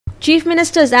Chief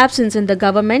Minister's absence in the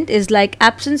government is like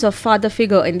absence of father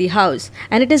figure in the house,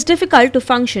 and it is difficult to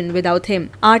function without him.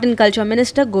 Art and Culture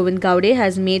Minister Gaude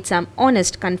has made some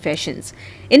honest confessions.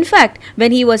 In fact,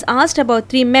 when he was asked about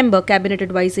three-member Cabinet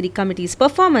Advisory Committee's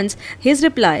performance, his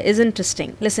reply is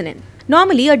interesting. Listen in.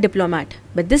 Normally a diplomat,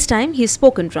 but this time he's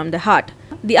spoken from the heart.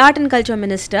 The Art and Culture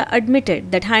Minister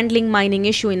admitted that handling mining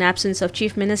issue in absence of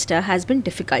Chief Minister has been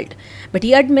difficult. But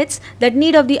he admits that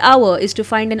need of the hour is to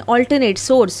find an alternate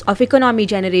source of economy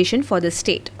generation for the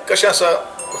state.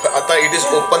 आता it is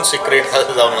open secret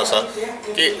जावन आसा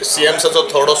की सीएमसाचो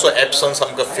थोडोसो एब्सन्स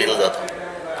आमकां feel जाता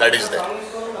that is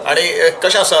that आनी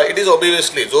कशें आसा इट इज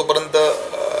ऑब्वियसली जो पर्यंत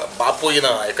बापूय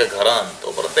ना एका घरान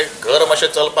तो पर्यंत एक घर मातशें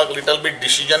चलपाक लिटल बीट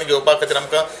डिसिजन घेवपा खातीर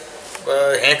आमकां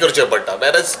हें करचें पडटा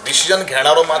वेरएज डिसिजन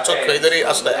घेणारो मातसो खंय तरी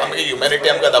आसता आमगे ह्युमॅनिटी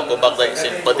आमकां दाखोवपाक जाय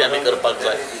सिंपथी आमी करपाक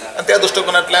जाय आनी त्या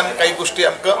दृश्टिकोनांतल्यान काही गोश्टी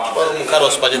आमकां मुखार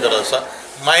वचपाची गरज आसा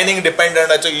मायनींग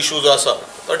डिपेंडंटाचो इशू जो आसा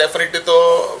तो डेफिनेटली तो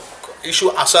इशू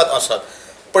आसात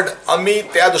पण आमी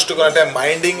त्या दृष्टिकोनांतल्यान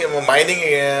मायनींग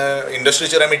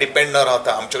इंडस्ट्रीचेर आमी डिपेंड न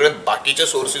रावता आमचे कडेन बाकीचे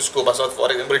सोर्सीस खूब आसात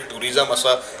फॉर एक्झाम्पल ट्युरिजम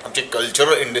आसा आमची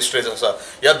कल्चरल इंडस्ट्रीज आसा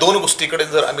ह्या दोन गोष्टी कडेन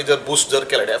जर आमी बूस्ट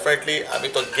केलें डेफिनेटली आमी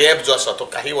तो गॅप जो आसा तो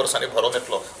काही वर्सांनी भरून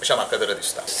येतलो अशें म्हाका तरी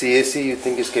दिसता. CAC you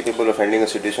think is capable of handling a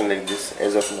situation like this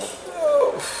as of now?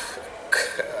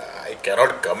 I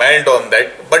cannot comment on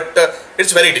that, but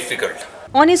it's very difficult.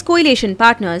 On his coalition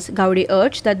partners, Gaude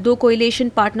urged that though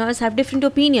coalition partners have different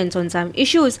opinions on some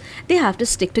issues, they have to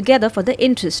stick together for the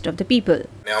interest of the people.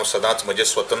 हांव सदांच म्हजे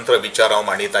स्वतंत्र विचार हांव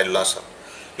मांडीत आयिल्लो आसा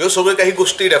ह्यो सगळ्यो काही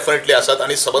गोष्टी डेफिनेटली आसात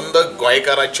आनी सबंद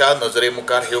गोंयकाराच्या नजरे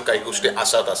मुखार ह्यो काही गोष्टी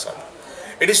आसात.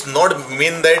 It is not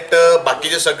mean that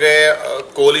बाकीचे सगळे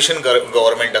कोलिशन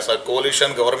गव्हर्मेंट आसा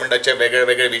कोलिशन गव्हर्मेंटाचे वेगळे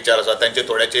वेगळे विचार आसात तांचे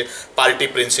थोड्याचे पार्टी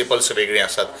प्रिंसिपल्स वेगळी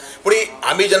आसात पूण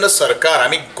आमी जेन्ना सरकार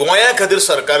आमी गोंया खातीर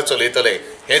सरकार चलयतले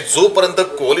हे जो पर्यंत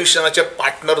कोलिशनाचे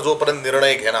पार्टनर जो पर्यंत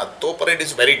निर्णय घेनात तो पर्यंत इट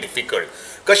इज व्हेरी डिफिकल्ट.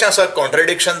 कशें आसा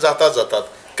कॉन्ट्रडिक्शन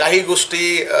जातात काही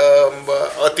गोष्टी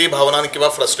अतिभावनान किंवा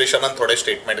फ्रस्ट्रेशनान थोडे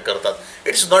स्टेटमेंट करतात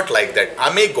इट्स नॉट लायक दॅट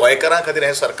आमी गोंयकारां खातीर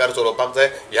हें सरकार चलोवपाक जाय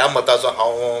ह्या मताचो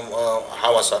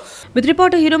हांव आसा. With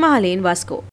reporter Hiro Mahale in Vasco.